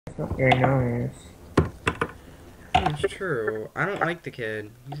It's not very nice. It's true. I don't like the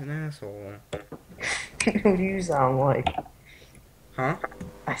kid. He's an asshole. Who do you sound like? Huh?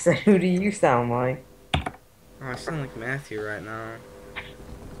 I said, who do you sound like? Oh, I sound like Matthew right now.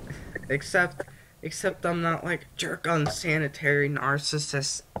 Except, except I'm not like jerk unsanitary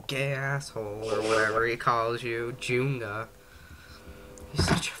narcissist gay asshole or whatever he calls you, Junga. He's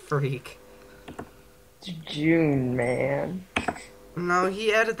such a freak. It's June, man. No,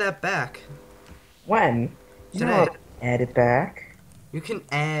 he added that back When? You know, today. add it back. You can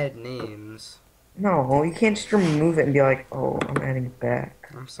add names. No, you can't just remove it and be like, oh, I'm adding it back.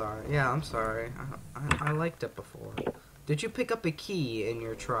 I'm sorry. Yeah, I'm sorry. I liked it before. Did you pick up a key in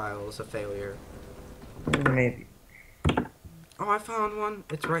your trials of failure? Maybe. Oh, I found one.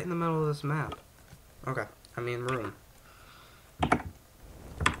 It's right in the middle of this map. Okay. I mean, room.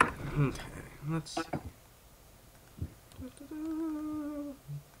 Okay, let's...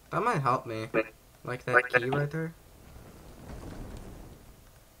 That might help me. Like that key right there.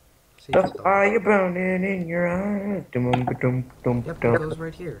 See if The it does. fire burning in your eyes. Dum dum dum Yep, it dum. goes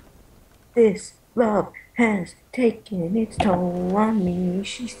right here. This love has taken its toll on me.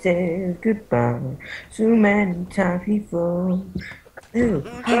 She says goodbye so many times before. Ooh,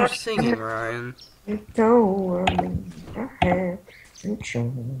 What are you singing, Ryan? it's toll on me. I have no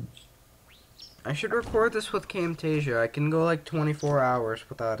choice. I should record this with Camtasia. I can go like 24 hours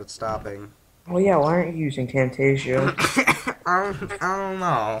without it stopping. Oh yeah, why aren't you using Camtasia? I don't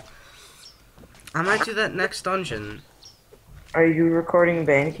know. I might do that next dungeon. Are you recording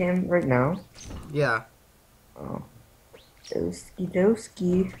Bandicam right now? Yeah. Oh, doski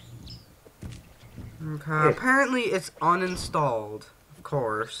doski. Okay. Apparently it's uninstalled. Of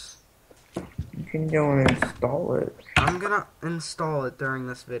course. You can go and install it. I'm gonna install it during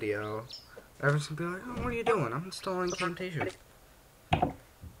this video. Everyone's gonna be like, oh, what are you doing? I'm installing Camtasia.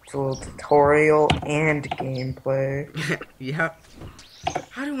 It's a little tutorial and gameplay. Yep.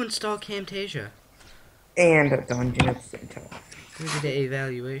 How to install Camtasia? And a dungeon at the same time. 30-day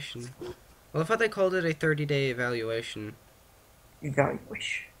evaluation. Well, I thought they called it a 30-day evaluation.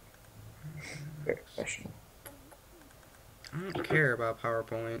 Evaluation. Very professional. I don't care about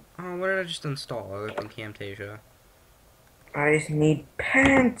PowerPoint. Oh, what did I just install other than Camtasia? I just need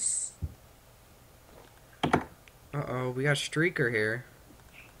pants. Uh-oh, we got Streaker here.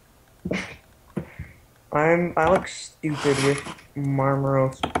 I look stupid with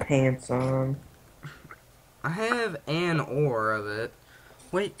Marmaros pants on. I have an ore of it.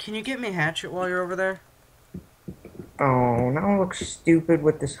 Wait, can you get me a hatchet while you're over there? Oh, now I look stupid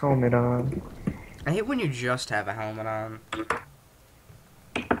with this helmet on. I hate when you just have a helmet on.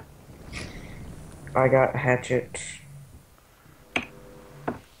 I got a hatchet.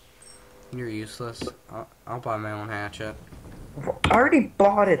 You're useless. I'll buy my own hatchet. I already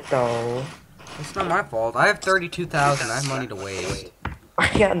bought it though. It's not my fault. I have 32,000. I have money to waste.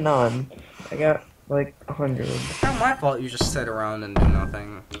 I got none. I got like 100. It's not my fault you just sit around and do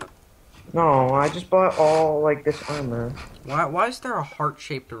nothing. No, I just bought all like this armor. Why is there a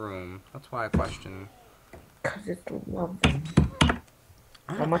heart-shaped room? That's why I question. Cause it's lovely. I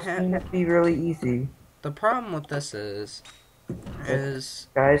That don't must mean have... it'd be really easy. The problem with this is Guys,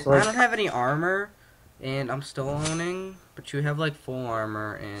 I like, don't have any armor, and I'm still owning, but you have like full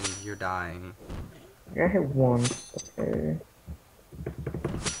armor and you're dying. I hit once. Okay.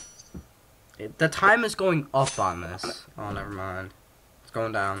 The time is going up on this. Oh, never mind. It's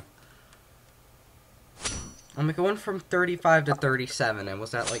going down. I'm like, it went from 35 to 37 and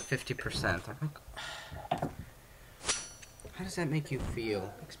was at like 50%. I'm like, how does that make you feel?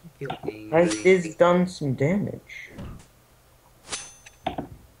 It makes me feel I angry. is done some damage.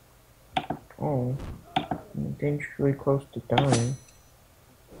 Oh, I'm dangerously close to dying.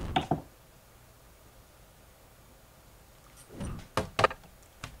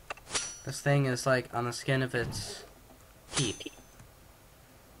 This thing is like on the skin of its teeth.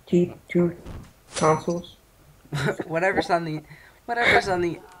 Teeth, two tonsils. Whatever's on the... What?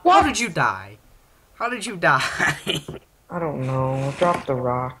 How did you die? How did you die? I don't know. Drop the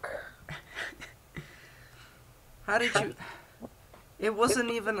rock. How did you... It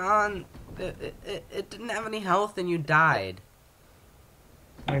wasn't even on... It didn't have any health and you died.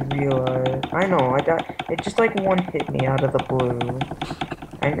 I realized. I know. I got. It just like one hit me out of the blue.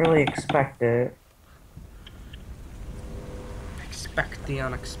 I didn't really expect it. Expect the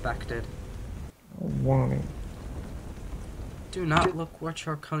unexpected. Why? Do not look what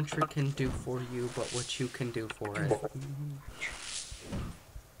your country can do for you, but what you can do for it.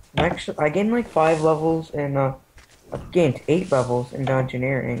 Actually, I gained like 5 levels and I've gained 8 levels in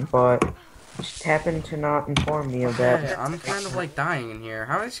Dungeoneering, but Just happened to not inform me of Okay, that. I'm kind of like dying in here.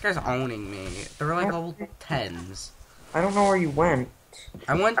 How are these guys owning me? They're like level 10s. I don't know where you went.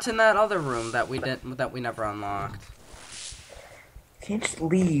 I went to that other room that we never unlocked. You can't just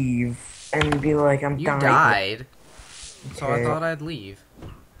leave and be like, I'm You dying. died, so I Okay. thought I'd leave.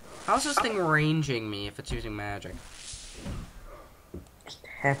 How's this thing ranging me if it's using magic? Just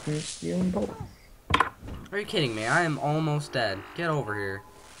happens to be on both. Are you kidding me? I am almost dead. Get over here.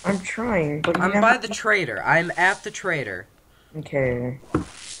 I'm trying, but you I'm never... by the trader. I'm at the trader. Okay.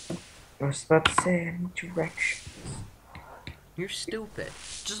 I was about to say, I need directions. You're stupid.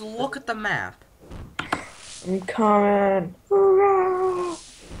 Just look at the map. I'm coming. Hurrah!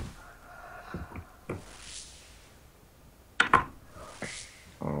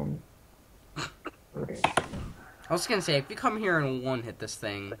 Okay. I was gonna say, if you come here and one-hit this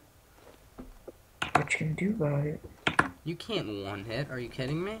thing, What you can do about it? you can't one-hit. Are you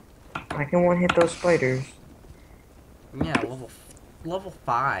kidding me? I can one hit those spiders. Yeah, level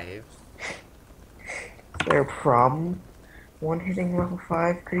 5. Is there a problem? One hitting level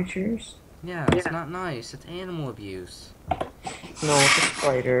 5 creatures? Yeah, it's not nice. It's animal abuse. No, it's a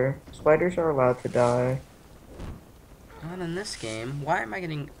spider. Spiders are allowed to die. Not in this game. Why am I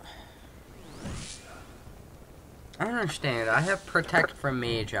getting... I don't understand. I have Protect from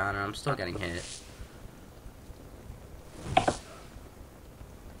Mage on and I'm still getting hit.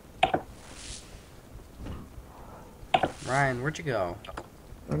 Ryan, where'd you go?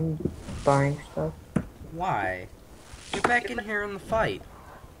 I'm buying stuff. Why? Get back in here in the fight.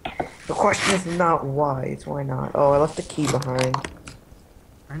 The question is not why, it's why not. Oh, I left the key behind.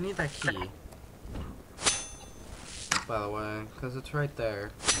 I need that key. By the way, because it's right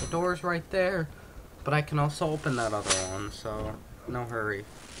there. The door's right there. But I can also open that other one, so no hurry.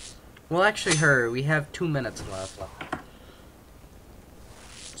 Well, actually hurry. We have 2 minutes left.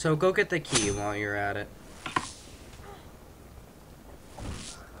 So go get the key while you're at it.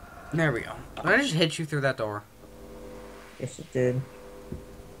 There we go. Did I just hit you through that door? Yes, it did.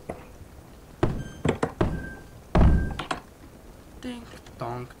 Dink,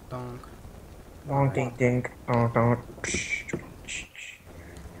 donk, donk. Donk, dink, dink. Donk, donk.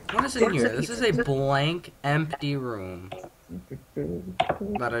 What is in here? This is a blank, empty room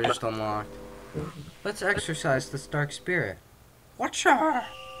that I just unlocked. Let's exercise this dark spirit. Watch out!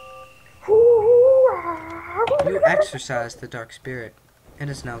 You exercised the dark spirit. It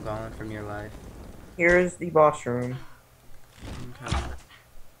is now gone from your life. Here is the boss room. Okay.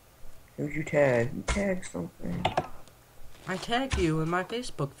 Who'd you tag? You tagged something. I tagged you in my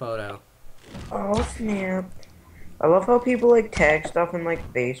Facebook photo. Oh, snap. I love how people, like, tag stuff in,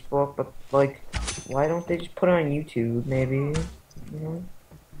 like, Facebook, but, like, why don't they just put it on YouTube, maybe? You know?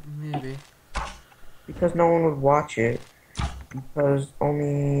 Maybe. Because no one would watch it. Because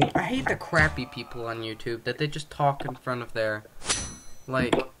only... I hate the crappy people on YouTube that they just talk in front of their,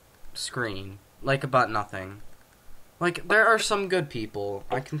 like, screen. Like, about nothing. Like, there are some good people,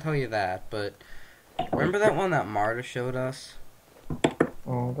 I can tell you that, but... Remember that one that Marta showed us?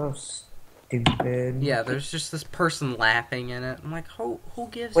 Oh, that was stupid. Yeah, there's just this person laughing in it. I'm like, who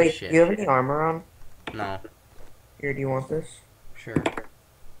gives a Wait, shit? do you have any armor on? No. Here, do you want this? Sure.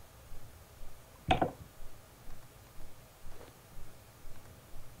 I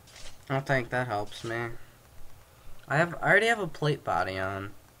don't think that helps me. I already have a plate body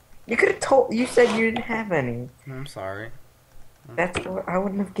on. You could have told... You said you didn't have any. I'm sorry. That's what... I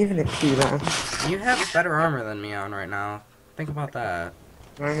wouldn't have given it to you then. You have better armor than me on right now. Think about that.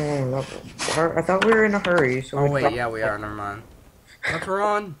 I'm only level. I thought we were in a hurry, so... Oh we'd wait, yeah we are, never mind. Let's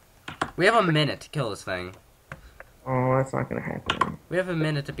run! We have a minute to kill this thing. Oh, that's not gonna happen. We have a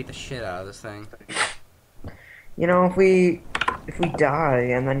minute to beat the shit out of this thing. You know, if we die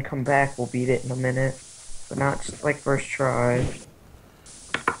and then come back, we'll beat it in a minute. But not just, like, first try.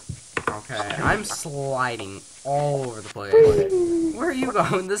 Okay, I'm sliding all over the place. Where are you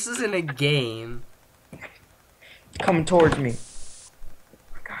going? This isn't a game. It's coming towards me. Oh,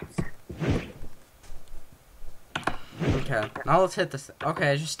 for God's sake. Okay, now let's hit this.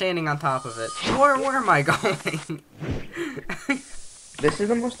 Okay, just standing on top of it. Where am I going? This is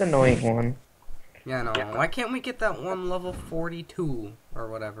the most annoying one. Yeah, no. Why can't we get that one level 42 or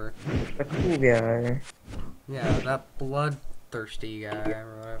whatever? The cool guy. Yeah, that bloodthirsty guy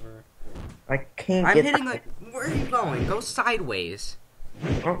or whatever. I can't I'm get... hitting like. Where are you going? Go sideways.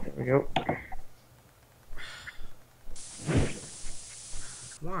 Oh, there we go.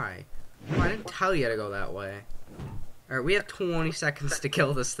 Why? Oh, I didn't tell you to go that way. Alright, we have 20 seconds to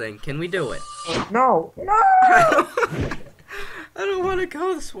kill this thing. Can we do it? No! No! I don't want to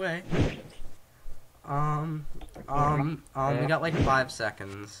go this way. We got like 5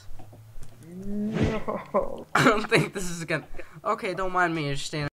 seconds. No. I don't think this is gonna. Okay, don't mind me. Just staying.